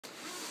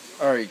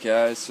Alright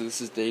guys, so this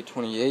is day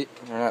 28,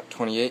 or not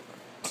 28,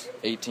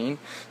 18,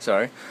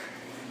 sorry.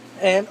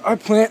 And our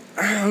plant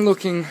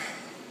looking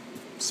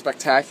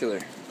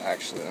spectacular,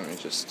 actually. Let me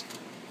just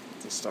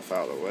get this stuff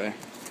out of the way.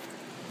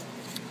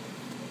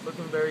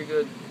 Looking very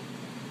good.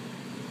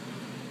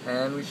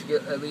 And we should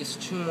get at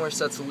least 2 more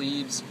sets of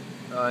leaves,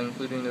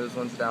 including those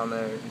ones down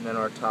there, and then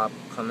our top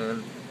will come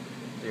in,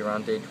 be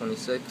around day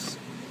 26.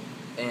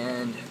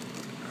 And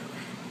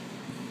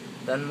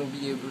then we'll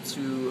be able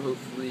to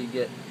hopefully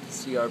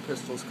see our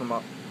pistils come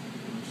up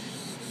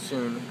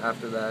soon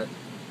after that.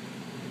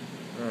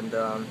 And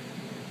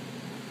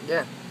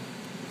yeah,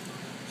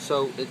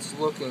 so it's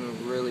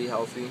looking really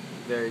healthy,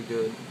 very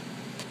good.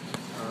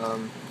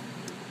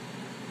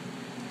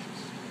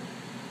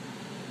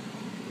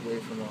 Away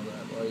from all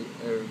that light,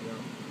 there we go.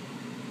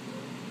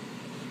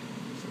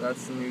 So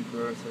that's the new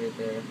growth right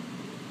there,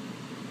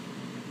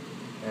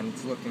 and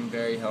it's looking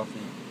very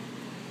healthy.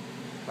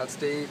 That's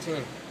day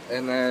 18.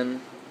 And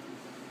then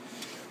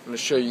I'm going to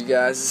show you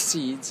guys the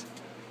seeds,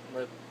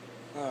 where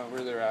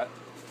they're at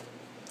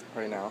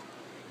right now.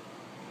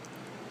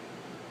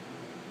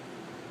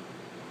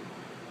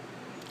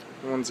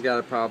 One's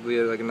got probably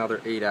like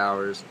another 8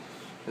 hours.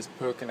 It's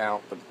poking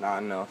out, but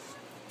not enough.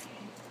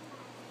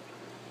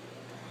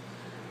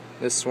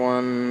 This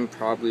one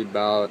probably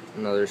about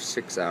another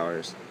 6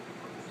 hours.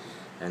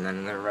 And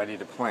then they're ready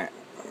to plant.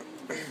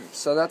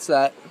 So that's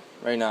that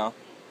right now.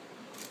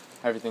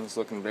 Everything's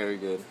looking very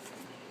good.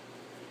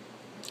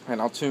 And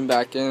I'll tune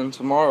back in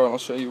tomorrow and I'll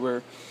show you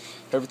where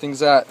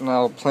everything's at, and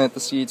I'll plant the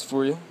seeds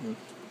for you.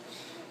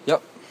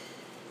 Yep.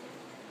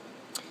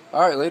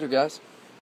 Alright, later guys.